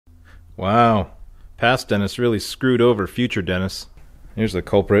Wow. Past Dennis really screwed over future Dennis. Here's the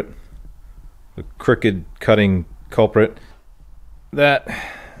culprit. The crooked cutting culprit. That's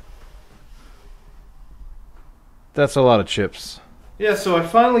a lot of chips. Yeah, so I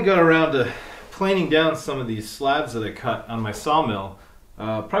finally got around to planing down some of these slabs that I cut on my sawmill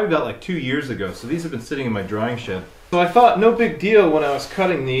probably about like 2 years ago. So these have been sitting in my drying shed. So I thought no big deal when I was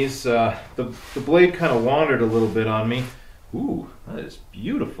cutting these. The blade kind of wandered a little bit on me. Ooh, that is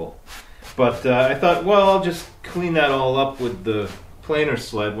beautiful. But I thought, well, I'll just clean that all up with the planer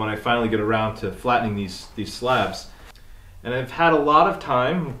sled when I finally get around to flattening these slabs. And I've had a lot of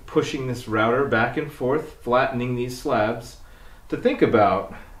time pushing this router back and forth, flattening these slabs, to think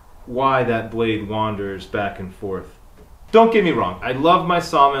about why that blade wanders back and forth. Don't get me wrong, I love my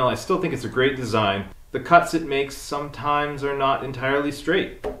sawmill, I still think it's a great design. The cuts it makes sometimes are not entirely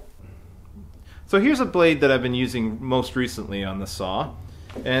straight. So here's a blade that I've been using most recently on the saw.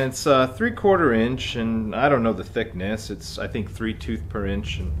 And it's 3/4 inch, and I don't know the thickness. It's, I think, 3 tooth per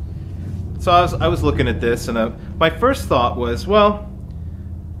inch. And so I was looking at this, and my first thought was, well,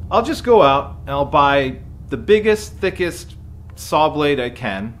 I'll just go out and I'll buy the biggest, thickest saw blade I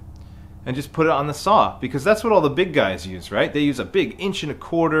can, and just put it on the saw, because that's what all the big guys use, right? They use a big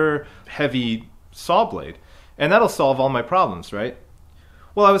 1.25 inch heavy saw blade, and that'll solve all my problems, right?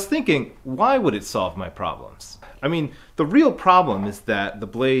 Well, I was thinking, why would it solve my problems? I mean, the real problem is that the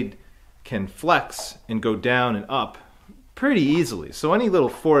blade can flex and go down and up pretty easily. So any little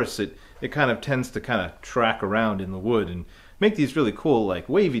force, it kind of tends to kind of track around in the wood and make these really cool, like,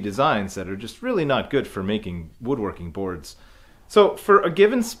 wavy designs that are just really not good for making woodworking boards. So for a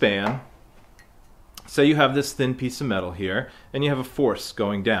given span, say you have this thin piece of metal here, and you have a force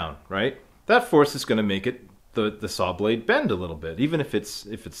going down, right? That force is going to make it the saw blade bend a little bit, even if it's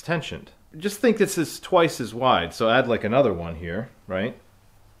tensioned. Just think this is twice as wide, so add like another one here, right?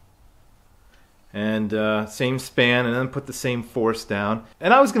 And same span, and then put the same force down.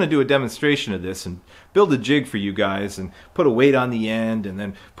 And I was going to do a demonstration of this and build a jig for you guys and put a weight on the end and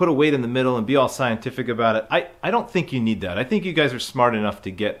then put a weight in the middle and be all scientific about it. I don't think you need that. I think you guys are smart enough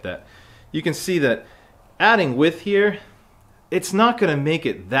to get that. You can see that adding width here, it's not going to make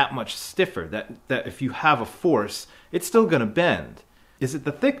it that much stiffer, that if you have a force, it's still going to bend. Is it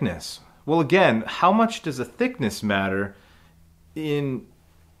the thickness? Well, again, how much does a thickness matter in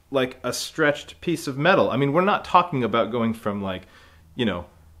like a stretched piece of metal? I mean, we're not talking about going from like,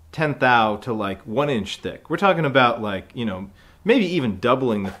 10 thou to like 1 inch thick. We're talking about like, maybe even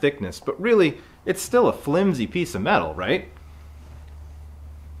doubling the thickness, but really it's still a flimsy piece of metal, right?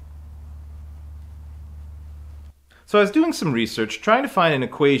 So I was doing some research, trying to find an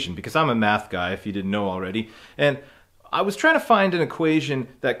equation, because I'm a math guy, if you didn't know already, and I was trying to find an equation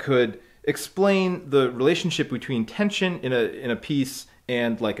that could explain the relationship between tension in a piece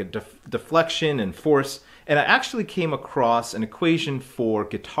and like a deflection and force, and I actually came across an equation for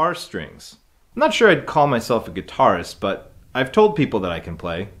guitar strings. I'm not sure I'd call myself a guitarist, but I've told people that I can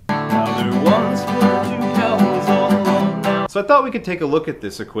play. Now there once were two cowboys all alone now. So I thought we could take a look at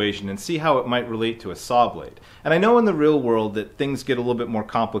this equation and see how it might relate to a saw blade. And I know in the real world that things get a little bit more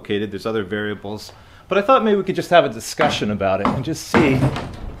complicated, there's other variables, but I thought maybe we could just have a discussion about it and just see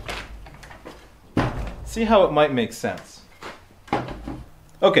how it might make sense.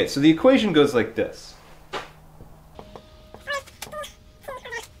 Okay, so the equation goes like this.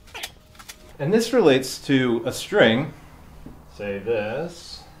 And this relates to a string. Say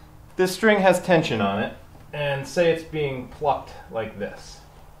this. This string has tension on it, and say it's being plucked like this.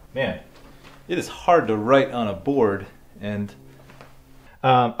 Man, it is hard to write on a board. And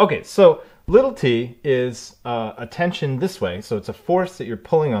okay, so little t is a tension this way, so it's a force that you're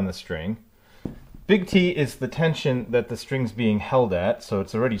pulling on the string. Big T is the tension that the string's being held at, so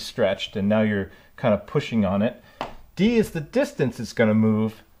it's already stretched, and now you're kind of pushing on it. D is the distance it's going to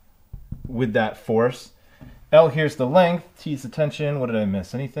move with that force. L here's the length, T is the tension. What did I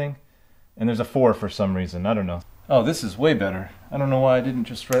miss? Anything? And there's a 4 for some reason. I don't know. Oh, this is way better. I don't know why I didn't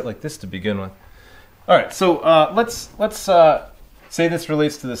just write like this to begin with. All right, so let's say this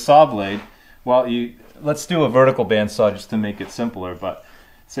relates to the saw blade. Well, let's do a vertical bandsaw just to make it simpler. But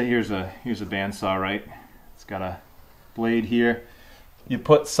say here's a bandsaw, right? It's got a blade here. You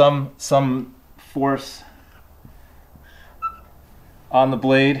put some force on the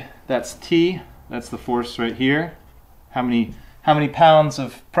blade. That's T. That's the force right here. How many pounds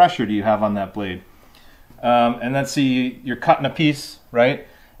of pressure do you have on that blade? And let's see, you're cutting a piece, right?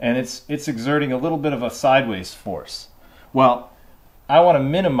 And it's exerting a little bit of a sideways force. Well, I want to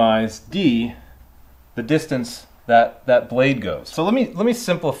minimize D, the distance that blade goes. So let me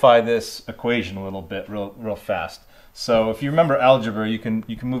simplify this equation a little bit real fast. So if you remember algebra, you can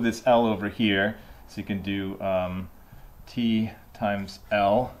move this L over here. So you can do T times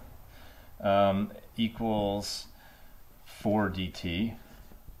L equals 4 dt,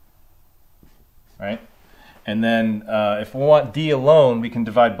 right? And then if we want d alone, we can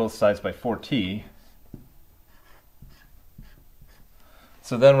divide both sides by 4t.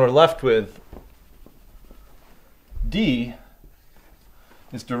 So then we're left with d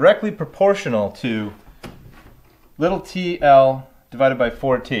is directly proportional to little TL divided by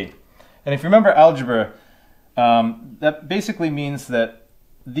 4t. And if you remember algebra, that basically means that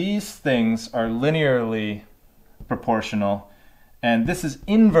these things are linearly proportional, and this is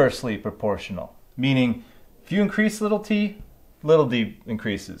inversely proportional, meaning if you increase little t, little d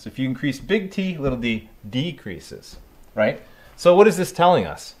increases. If you increase big T, little d decreases, right? So what is this telling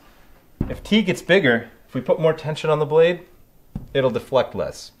us? If t gets bigger, if we put more tension on the blade, it'll deflect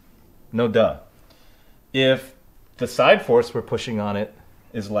less. No duh. If the side force we're pushing on it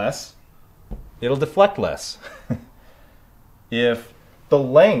is less, it'll deflect less. If the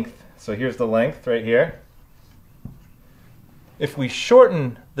length, so here's the length right here, if we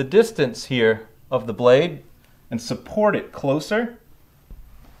shorten the distance here of the blade and support it closer,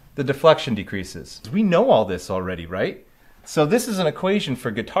 the deflection decreases. We know all this already, right? So this is an equation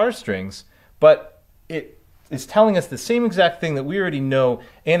for guitar strings, but it is telling us the same exact thing that we already know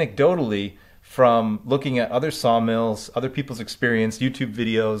anecdotally from looking at other sawmills, other people's experience, YouTube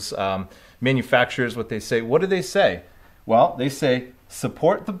videos, manufacturers, what they say. What do they say? Well, they say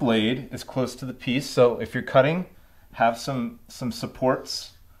support the blade as close to the piece. So if you're cutting, have some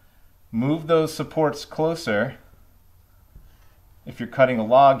supports. Move those supports closer if you're cutting a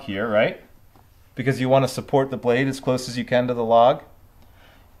log here, right? Because you want to support the blade as close as you can to the log.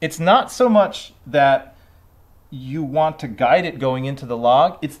 It's not so much that you want to guide it going into the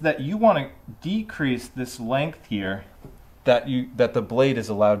log, it's that you want to decrease this length here that the blade is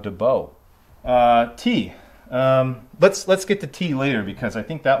allowed to bow. T. Let's get to T later because I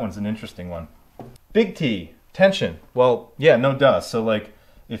think that one's an interesting one. Big T, tension. Well, yeah, no duh. So like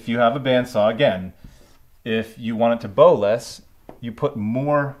if you have a bandsaw, again, if you want it to bow less, you put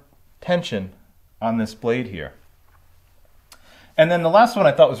more tension on this blade here. And then the last one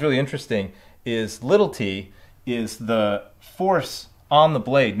I thought was really interesting is little t is the force on the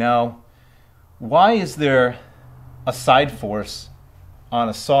blade. Now, why is there a side force on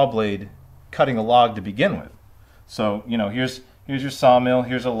a saw blade cutting a log to begin with? So, you know, here's your sawmill,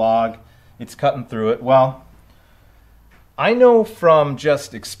 here's a log, it's cutting through it. Well, I know from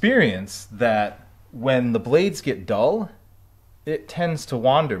just experience that when the blades get dull, it tends to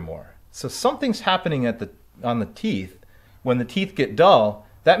wander more. So something's happening on the teeth. When the teeth get dull,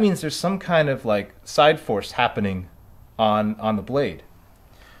 that means there's some kind of like side force happening on the blade.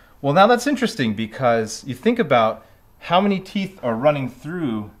 Well, now that's interesting because you think about how many teeth are running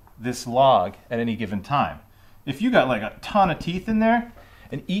through this log at any given time. If you got like a ton of teeth in there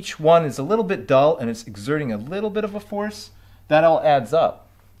and each one is a little bit dull and it's exerting a little bit of a force, that all adds up.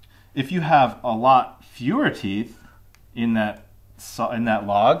 If you have a lot fewer teeth in that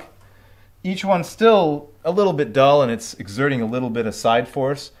log, each one's still a little bit dull and it's exerting a little bit of side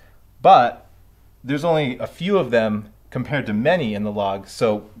force, but there's only a few of them compared to many in the log,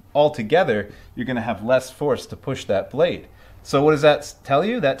 so altogether you're going to have less force to push that blade. So what does that tell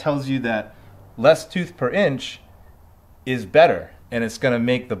you? That tells you that less tooth per inch is better and it's going to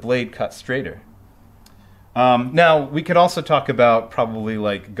make the blade cut straighter. Now we could also talk about probably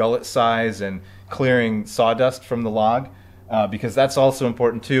like gullet size and clearing sawdust from the log. Because that's also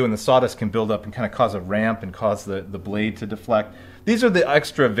important too, and the sawdust can build up and kind of cause a ramp and cause the blade to deflect. These are the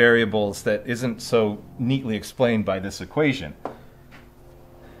extra variables that isn't so neatly explained by this equation.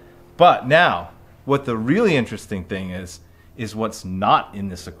 But now, what the really interesting thing is what's not in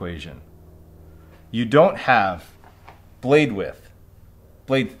this equation. You don't have blade width,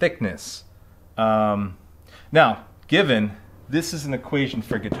 blade thickness. Now, given this is an equation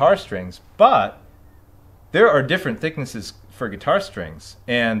for guitar strings, but there are different thicknesses for guitar strings,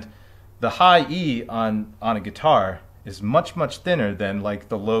 and the high E on a guitar is much, much thinner than like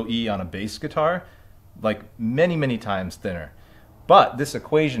the low E on a bass guitar, like many, many times thinner. But this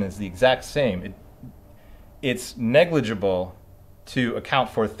equation is the exact same. It's negligible to account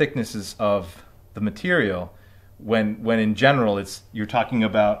for thicknesses of the material when in general you're talking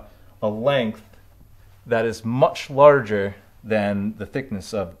about a length that is much larger than the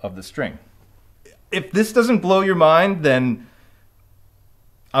thickness of the string. If this doesn't blow your mind, then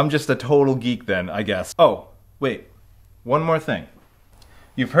I'm just a total geek then, I guess. Oh, wait, one more thing.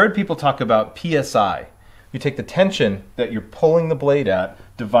 You've heard people talk about PSI. You take the tension that you're pulling the blade at,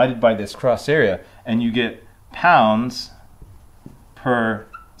 divided by this cross area, and you get pounds per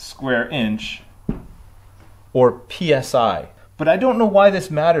square inch, or PSI. But I don't know why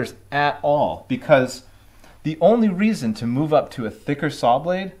this matters at all, because the only reason to move up to a thicker saw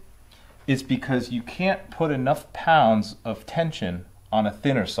blade is because you can't put enough pounds of tension on a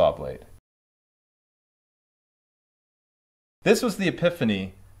thinner saw blade. This was the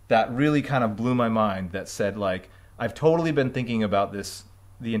epiphany that really kind of blew my mind, that said, like, I've totally been thinking about this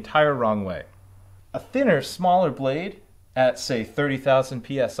the entire wrong way. A thinner, smaller blade at, say, 30,000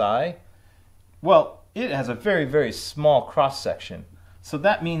 PSI, well, it has a very, very small cross-section. So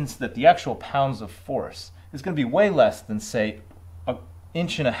that means that the actual pounds of force is going to be way less than, say, an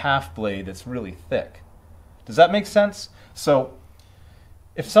 1.5 inch blade that's really thick. Does that make sense? So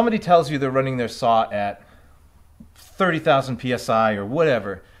if somebody tells you they're running their saw at 30,000 PSI or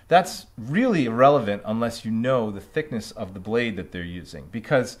whatever, that's really irrelevant unless you know the thickness of the blade that they're using.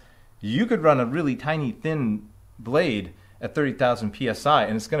 Because you could run a really tiny, thin blade at 30,000 PSI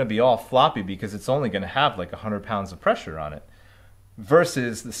and it's going to be all floppy because it's only going to have like 100 pounds of pressure on it.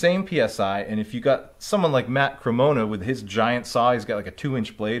 Versus the same PSI, and if you got someone like Matt Cremona with his giant saw, he's got like a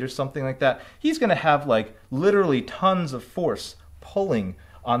 2-inch blade or something like that, he's going to have like literally tons of force pulling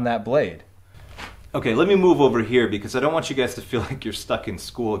on that blade. Okay, let me move over here because I don't want you guys to feel like you're stuck in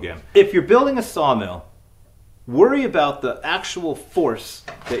school again. If you're building a sawmill, worry about the actual force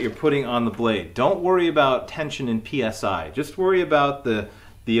that you're putting on the blade. Don't worry about tension in PSI. Just worry about the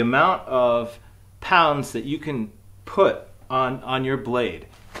amount of pounds that you can put on your blade.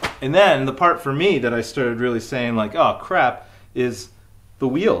 And then the part for me that I started really saying like, oh crap, is the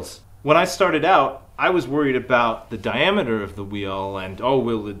wheels. When I started out, I was worried about the diameter of the wheel and, oh,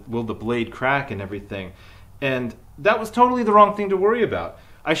 will the blade crack and everything. And that was totally the wrong thing to worry about.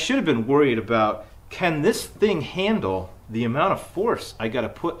 I should have been worried about, can this thing handle the amount of force I got to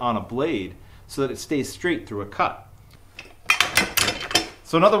put on a blade so that it stays straight through a cut?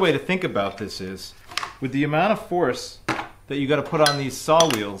 So another way to think about this is, with the amount of force that you got to put on these saw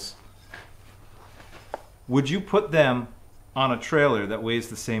wheels, would you put them on a trailer that weighs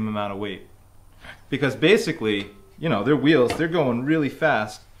the same amount of weight? Because basically, you know, they're wheels, they're going really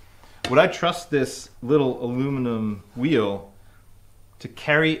fast. Would I trust this little aluminum wheel to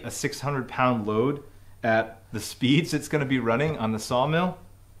carry a 600-pound load at the speeds it's going to be running on the sawmill?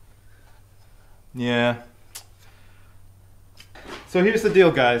 Yeah. So here's the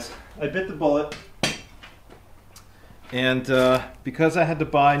deal, guys. I bit the bullet. And because I had to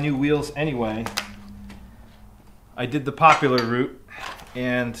buy new wheels anyway, I did the popular route,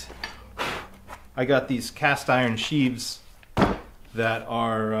 and I got these cast iron sheaves that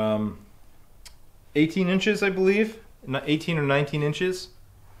are 18 inches, I believe, 18 or 19 inches.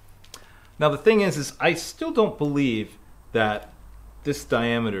 Now the thing is I still don't believe that this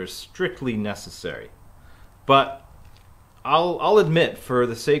diameter is strictly necessary. But I'll admit, for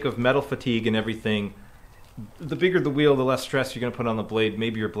the sake of metal fatigue and everything, the bigger the wheel, the less stress you're going to put on the blade.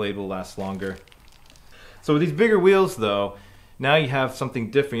 Maybe your blade will last longer. So with these bigger wheels though, now you have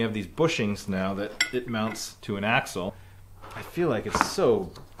something different. You have these bushings now that it mounts to an axle. I feel like it's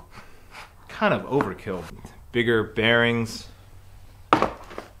so kind of overkill. Bigger bearings.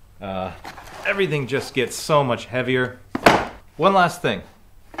 Everything just gets so much heavier. One last thing.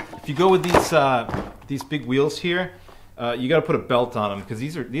 If you go with these big wheels here, you got to put a belt on them because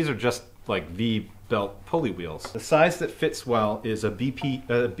these are just like V-belt pulley wheels. The size that fits well is a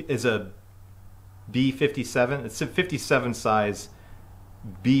B57. It's a 57 size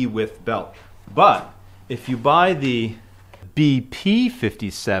B width belt. But if you buy the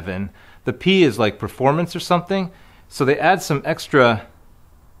BP57, the P is like performance or something, so they add some extra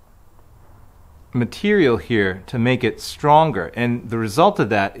material here to make it stronger, and the result of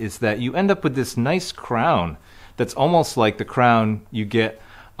that is that you end up with this nice crown that's almost like the crown you get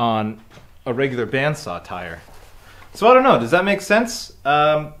on a regular bandsaw tire. So I don't know, does that make sense?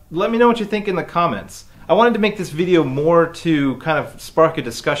 Let me know what you think in the comments. I wanted to make this video more to kind of spark a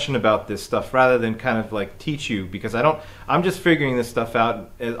discussion about this stuff rather than kind of like teach you, because I'm just figuring this stuff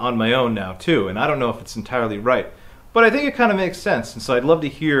out on my own now too, and I don't know if it's entirely right. But I think it kind of makes sense, and so I'd love to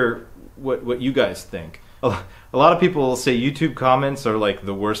hear what you guys think. A lot of people will say YouTube comments are like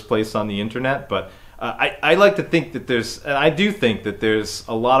the worst place on the internet, but I like to think that and I do think that there's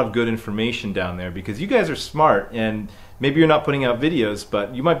a lot of good information down there, because you guys are smart, and maybe you're not putting out videos,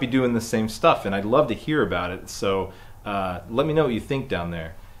 but you might be doing the same stuff, and I'd love to hear about it. So let me know what you think down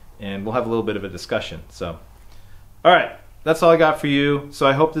there, and we'll have a little bit of a discussion. So, all right, that's all I got for you. So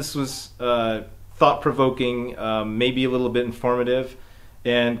I hope this was thought-provoking, maybe a little bit informative,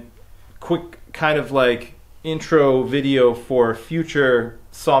 and quick kind of like intro video for future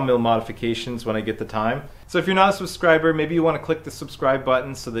sawmill modifications when I get the time. So if you're not a subscriber, maybe you want to click the subscribe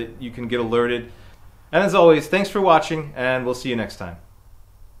button so that you can get alerted. And as always, thanks for watching, and we'll see you next time.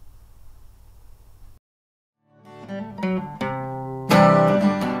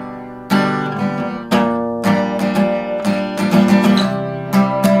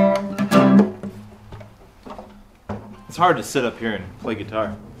 It's hard to sit up here and play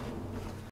guitar.